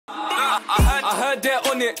heard they're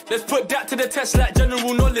on it. Let's put that to the test like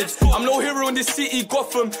general knowledge. I'm no hero in this city,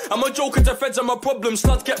 Gotham. I'm a joker to feds, I'm a problem.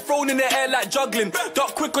 Sluts get thrown in the air like juggling.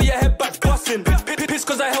 Duck quick or your head back's busting. Piss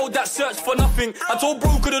cause I held that search for nothing. I told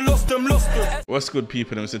bro could've lost them. What's good,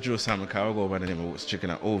 people? It's a Joe Simon. I'll go by the name of what's checking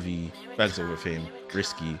out OVE, Bagzoverfame,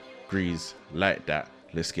 Riskey, Greeze, like that.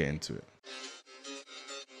 Let's get into it.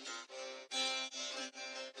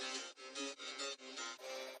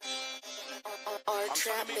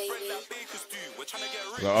 Trap, baby.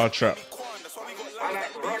 We got our trap.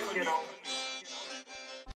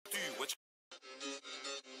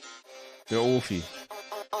 They're OVE.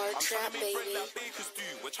 Our trap, baby.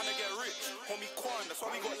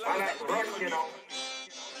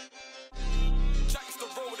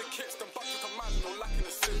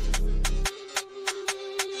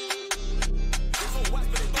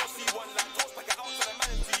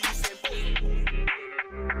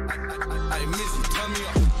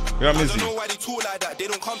 Yeah, I don't know why they talk like that. They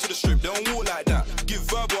don't come to the strip, they don't walk like that. Give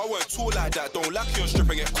verbal, I won't talk like that. Don't lack you on strip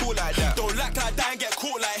and get cool like that. Don't lack like that and get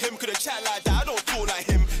caught like him. Could've chat like that, I don't talk like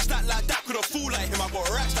him. Stat like that, could've fool like him. I got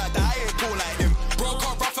racks like that, I ain't cool like him. Bro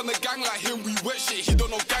can't rap on the gang like him. We wet shit, he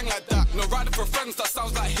don't know gang like that. No riding for friends, that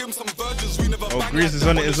sounds like him. Some virgins, we never bang Greeze like is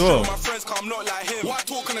on it as well. My friends come not like him. Why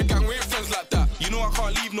talk on the gang, we ain't friends like that. You know I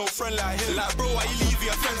can't leave no friend like him. Like bro, why you leave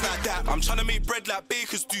your friends like that? I'm trying to make bread like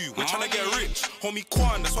bakers do. We're trying to get rich, homie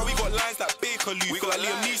Quan. That's why we got lines like Baker Lou. We got like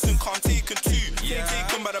Liam Neeson, can't take him too. Yeah, take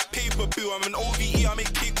him by the paper bill. I'm an OVE, I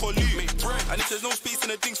make cake or loot. And if there's no space in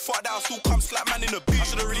the things, fuck that, I'll still come slap man in the boot. I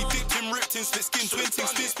should've really dipped him, ripped him, split skin, twin things,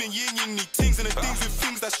 spin yin yin, need things and the things with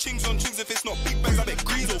things that's chings on chings. If it's not big bags, I bet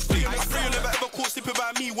Greeze or flame. I pray you'll never ever caught slipping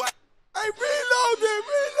by me. Why? Hey, reload it!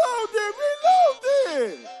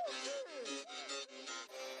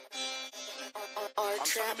 Our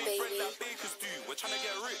trap, baby.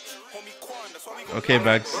 Okay,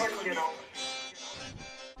 Bags.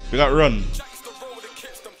 We got run.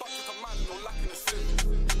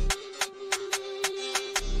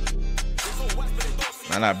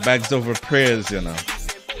 Man, that Bags over prayers, you know.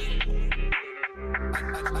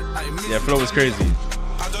 Yeah, flow is crazy.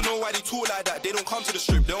 I don't know why they talk like that. They don't come to the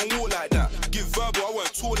strip, they don't walk like that. Give verbal, I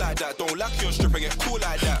won't talk like that. Don't lack you on strip and get cool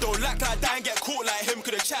like that. Don't lack like that and get caught like him.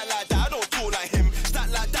 Could've chat like that, I don't talk like him.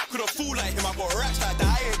 Stat like that, could've fool like him. I got racks like that,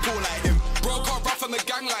 I ain't cool like him. Bro can't rap on the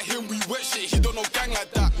gang like him. We wet shit, he don't know gang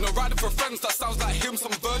like that. No riding for friends, that sounds like him.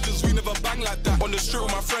 Some virgins, we never bang like that. On the strip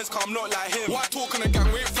with my friends, come not like him. Why talk on the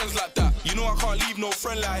gang, we ain't friends like that. You know I can't leave no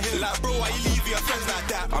friend like him. Like bro, why you leave your friends like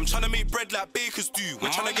that? I'm trying to make bread like bakers do.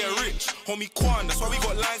 We're trying to get rich, homie Quan. That's why we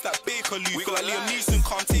got lines like Baker Lou. We got like Liam Neeson,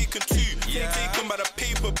 can't take him too. Yeah, take him by the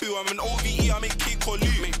paper bill. I'm an OVE, I make cake or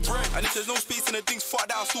loot. And if there's no space in the things, fuck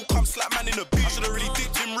that, I'll still come slap man in the boot. I should've really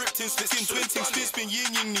dipped him, ripped him, split skin, twin things, spin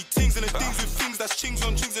yin yin, need things and the things with things that's chings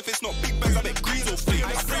on chings. If it's not big bags, I bet Greeze or flame.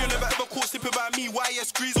 I pray you'll never ever caught slipping by me. Why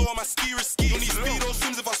yes, Greeze or my ski Riskey. Don't need speed or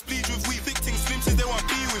swims if I spleed with we thick things, slim since they won't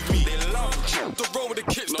be with me. They love the roll with the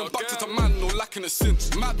kicks, don't back to the man, no lacking a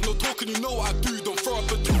sense. Mad, no talking, you know what I do. Don't throw up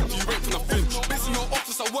a tooth, you wait for the flinch. Busy no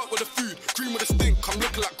office, I work with the food. Green with the stink, I'm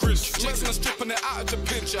looking like Grinch. Chasing and stripping it out of the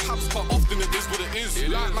pinch. Your habits quite often, it is what it is.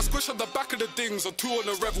 Like my squish on the back of the dings, or two on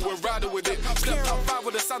the revel, we're riding with it. Stepped out 5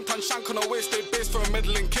 with a Santan shank on our waist, they base for a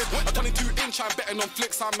meddling kid. A 22-inch, I'm betting on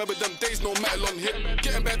flicks, I remember them days, no metal on hip.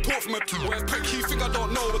 Getting bad talk from a 2, where's prick, he think I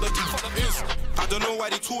don't know what the 2 is. I don't know why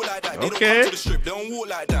they talk like that. They don't come to the strip, they don't walk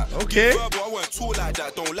like that. Okay. Verbal, I won't talk like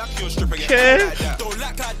that. Don't lack you on strip and get caught like that. Don't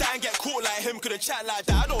lack like that and get caught like him. Could've chat like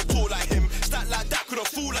that, I don't talk like him. Stat like that, could've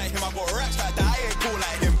fool like him. I got racks like that, I ain't cool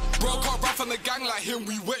like him. Bro can't rap on the gang like him.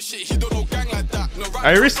 We wet shit, he don't know gang like that. No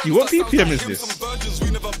I Riskey, what BPM is this? Some virgins,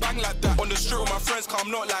 we never bang like that. On the strip with my friends, come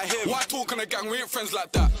not like him. Why talk on the gang, we ain't friends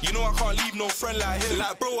like that. You know I can't leave no friend like him.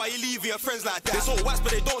 Like bro, why you leave your friends like that? It's all wax,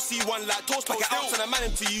 but they don't see one like toast. Like get out and a man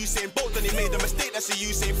into you saying both, then he made a mistake, that's a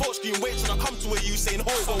you saying full screen, wait till I come to a you saying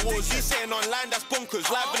hold for wars. You saying online, that's bonkers.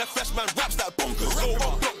 Live in a flesh man, raps like bonkers. So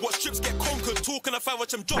block, what strips get conquered. Talking of I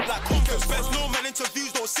watch them drop like conkers. Best no man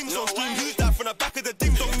interviews, don't sing songs. Who's that from the back of the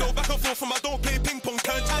ding dong? No back and forth from I don't play ping pong.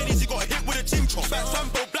 Turn Chinese, you got hit with a ching chong. Back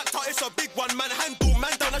Sambo, black out, it's a big one. Man handle,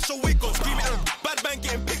 man down, that's your wig on. Screaming bad man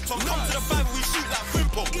getting picked on. Come to the 5, we shoot like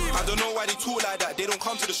frimpong. I don't know why they talk like that. They don't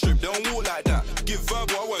come to the strip, they don't walk like that. Give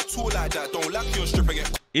verbal, I won't talk like that. Don't lack you on strip and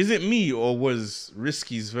get. Is it me or was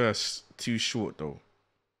Riskey's verse too short though?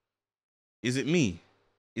 Is it me?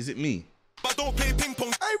 Is it me? But don't play ping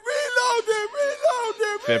pong. Hey, reload it!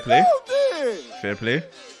 Fair play. Fair play.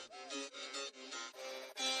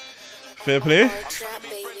 Fair play. Trap,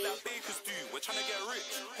 baby. We're trying to get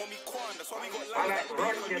rich. Homie Quan, that's why we got lines like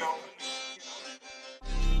Baker Lou.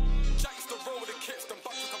 Jack's the roll with the kicks, them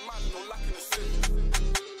bucks with the man, no lacking a sin.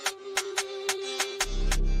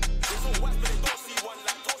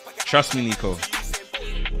 Trust me, Nico.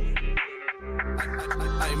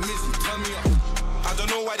 I don't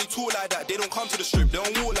know why they talk like that. They don't come to the strip, they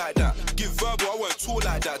don't walk like that. Give verbal, I won't talk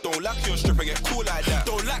like that. Don't lack you on strip and get cool like that.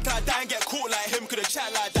 Don't lack like that and get caught like him. Could've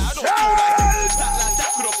chat like that. I don't feel like him. Stat like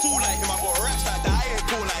that, could've fool like him. I got raps like that. I ain't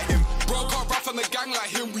cool like him. Bro can't rap on the gang like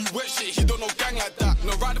him. We wet shit, he don't know gang like that.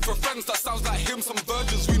 No riding for friends, that sounds like him. Some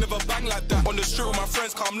virgins, we never bang like that. On the strip with my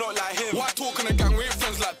friends, come not like him. Why talk on the gang, we ain't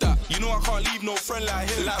friends like that. You know I can't leave no friend like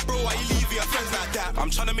him. Like bro, why you leave your friends like that? I'm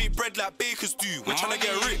trying to make bread like bakers do. We're trying to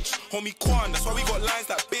get rich, homie Quan. That's why we got lines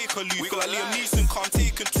like Baker Lou. We got like Liam Neeson, can't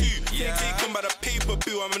take him too. Yeah, taken by the paper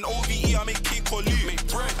bill. I'm an OVE, I make cake or loot. Make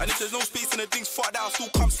bread. And if there's no space in the things, fuck that, I'll still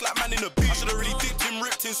come slap man in the boot. I should've really dipped him,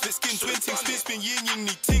 ripped him, split skin, twin things, spin yin yin,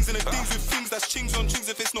 need things and the things with things that's chings on chings.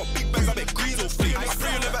 If it's not big bags, I bet Greeze or flame. I pray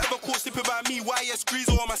you'll never ever caught slipping by me. Why yes, Greeze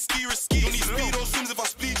or my ski Riskey. Don't need speed or swims if I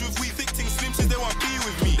spleed with we thick things, slim since they won't be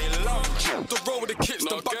with me. They love the road with the kits,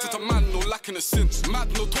 don't back to the man, no lacking a sense. Mad,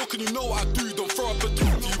 no talking, you know what I do. Don't throw up a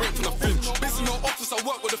tooth, you wait from the flinch. Busy no office, I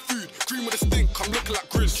work with the food. Green with the stink, I'm looking like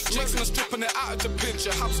Greeze. Chasing a strip and it out to pinch.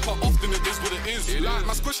 Your house quite often, it is what it is. Like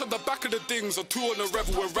my squish on the back of the things, or two on the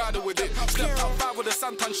revel, we're riding with it. Stepped out bad with a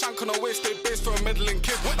Santan shank on our waist, stay based for a meddling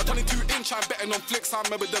kid. A 22-inch, I'm betting on flicks, I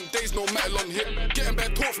remember them days, no metal on hip. Getting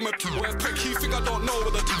bad talk from a two, where's prick, you think I don't know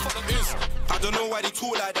what the fuck that is. I don't know why they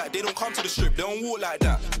talk like that, they don't come to the strip, they don't walk like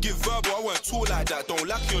that. Give verbal, I won't talk like that. Don't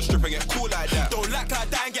lack you on strip and get cool like that. Don't lack like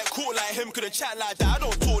that and get caught like him. Could've chat like that, I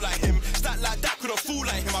don't talk like him. Stat like that, could've fool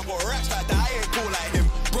like him. I got raps like that, I ain't cool like him.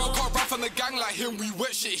 Bro can't rap on the gang like him. We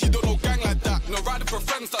wet shit, he don't know gang like that. No riding for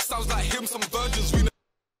friends, that sounds like him. Some virgins, we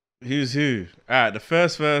Who's who? Alright, the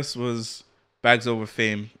first verse was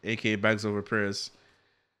Bagzoverfame, aka Bagzoverprayers.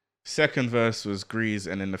 Second verse was Greeze,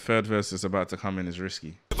 and then the third verse is about to come in is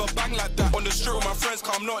Riskey. Bang like that. On the street with my friends,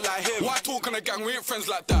 come not like him. Why talk on the gang, we ain't friends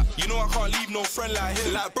like that. You know I can't leave no friend like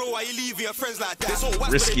him. Like bro, why you leaving your friends like that? They so whack,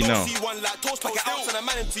 Riskey now. See one like toast, pack it out and a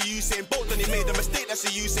man into you saying both, then he made a mistake, that's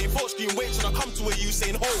a you saying full screen, wait till I come to a you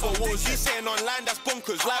saying ho. But what was you saying online, that's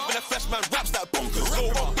bonkers. Live in the flesh, man, raps like bonkers. Go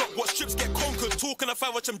rock, block, watch strips get conquered. Talking a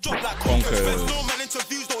fight, watch him drop like conkers. There's no man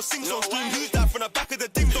interviews, don't sing on stream. Who's that from the back of the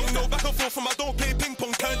ding dong? No back and forth from I don't play ping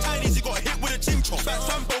pong. Turn Chinese, you got hit with a ching chong. Back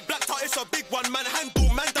Sambo, black top, it's a big one, man. Handle,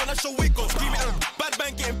 man down, that's your wig on. Scream at him, bad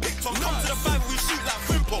man getting picked on. Come to the fight, we shoot like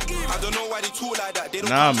Frimpo. I don't know why they talk like that. They don't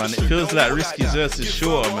nah, man, it feels like Riskey's verse is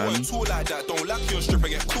shorter, man. Talk like that. Don't lack you on strip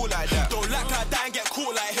and get cool like that. Don't lack like that and get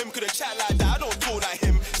caught like him. Could've chat like that, I don't talk like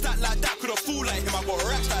him. Stat like that, could've fool like him. I got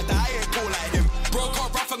raps like that, I ain't cool like him. Bro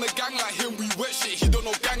can't rap on the gang like him. We wet shit, he don't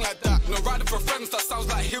know gang like that. No riding for friends, that sounds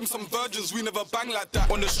like him. Some virgins, we never bang like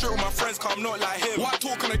that. On the street with my friends, come not like him. Why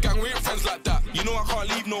talk on the gang, we ain't friends like that. You know I can't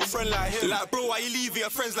leave no friend like him. Like bro, why you leave your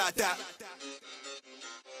friends like that?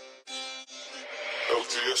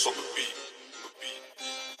 LTS on the beat.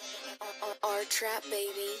 Our trap,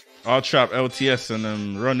 baby. I'll trap LTS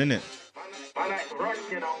and run in it.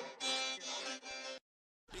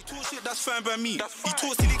 He talk shit, that's fine by me. He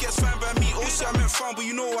talk till he gets fine by me. Oh shit, I meant fun, but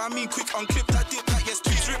you know what I mean. Quick unclip that dip, that gets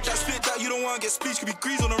tweets. Rip that spit that you don't want to get speech. Could be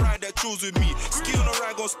Greeze on the ride that chills with me. Ski on the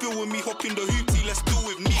ride, gon' spill with me. Hop in the hoopty, let's do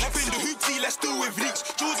with me. Hop in the hoopty, let's do with leaks.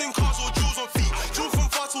 Jewels in cars or jewels on feet. Jewel from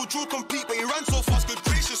far till jewel complete, but he ran so fast, good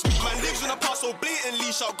gracious me. Man lives in the past so blatantly.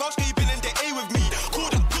 Shout gosh, you been in the A with me.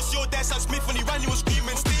 Called up pussy your dad, Sam Smith when he ran, you was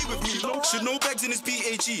screaming, stay with me. Should know bags in his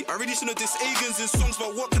BAG. I really shouldn't diss Agans in songs,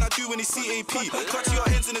 but what can I do when it's CAP? Cut to your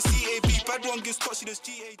hands in the CAP. Bad one gives touchy, there's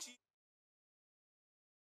GAG.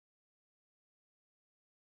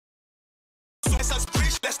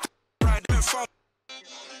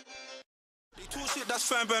 They talk shit, that's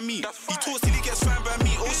fine by me. He talks till he gets fine by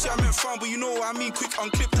me. Oh shit, I meant fun, but you know what I mean. Quick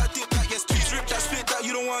unclip that dip, that gets tweets. Rip that spit that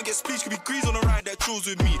you don't want to get speech. Could be Greeze on the ride that chills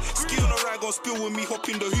with me. Ski on the ride, gon' spill with me. Hop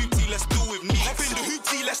in the hoopty, let's do with me. Hop in the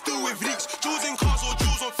hoopty, let's do with leaks. Jewels in cars or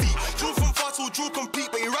jewels on feet. Jewel from far till jewel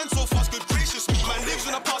complete, but he ran so fast, good gracious me. Man lives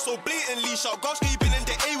in the past so blatantly. Shout gosh, you been in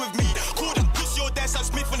the A with me. Called up pussy your dad, Sam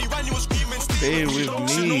Smith when he ran, you was screaming, Stay with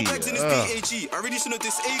me. I really shouldn't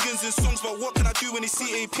diss Agans in songs, but what can I do when it's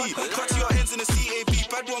CAP? Cut to your hands in the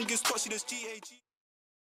CAP. Bad one gives touchy, there's GAG.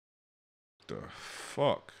 The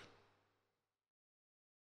fuck?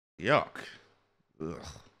 Yuck. Ugh.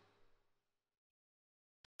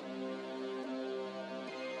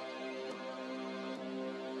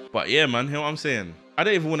 But yeah, man, hear what I'm saying? I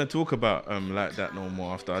don't even want to talk about like that no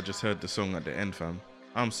more after I just heard the song at the end, fam.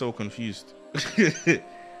 I'm so confused.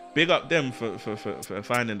 Big up them for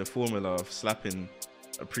finding the formula of slapping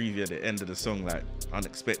a preview at the end of the song like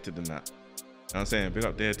unexpected and that. You know what I'm saying? Big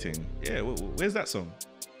up their thing. Yeah, where's that song?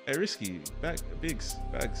 Hey, Riskey, Bags.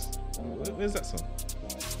 Where's that song?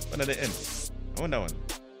 When at the end? I want that one.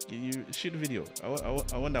 You shoot the video. I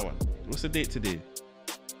want that one. What's the date today?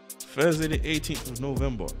 Thursday the 18th of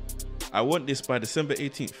November. I want this by December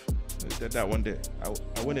 18th. That one day.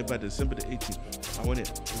 I want it by December the 18th. I want it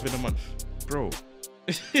within a month. Bro.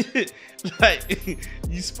 Like,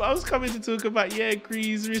 I was coming to talk about, yeah,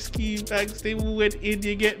 Greeze, Riskey, Bags, they all went in,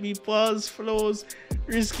 you get me, bars, flows,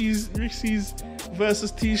 Riskey's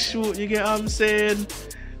versus T-Short, you get what I'm saying?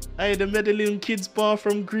 Hey, the Medellin Kids bar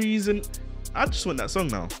from Greeze, and I just want that song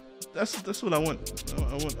now. That's what I want. I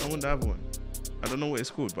want the other one. I don't know what it's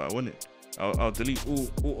called, but I want it. I'll delete all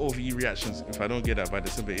OVE reactions if I don't get that by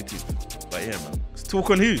December 18th. But yeah, man. It's Talk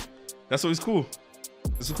on Who. That's what it's called.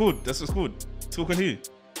 That's what's called. Talk on Who.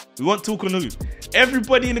 We want Talk on Who.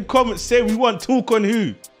 Everybody in the comments say we want Talk on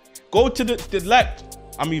Who. Go to the like.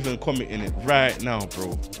 I'm even commenting it right now,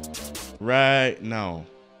 bro. Right now.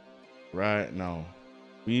 Right now.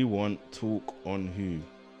 We want Talk on Who.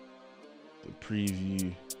 The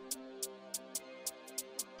preview.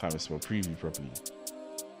 Can't even spell preview properly.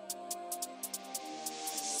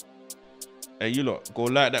 Hey, you lot, go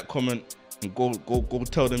like that comment and go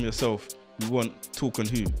tell them yourself. We want Talk on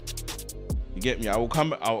Who. You get me?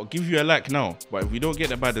 I'll give you a like now, but if we don't get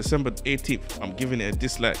that by December 18th, I'm giving it a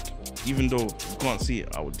dislike. Even though you can't see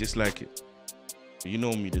it, I will dislike it. But you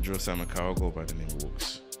know me, the drill Simon Cow, I'll go by the name of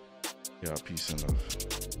Walks. Yeah, peace and love.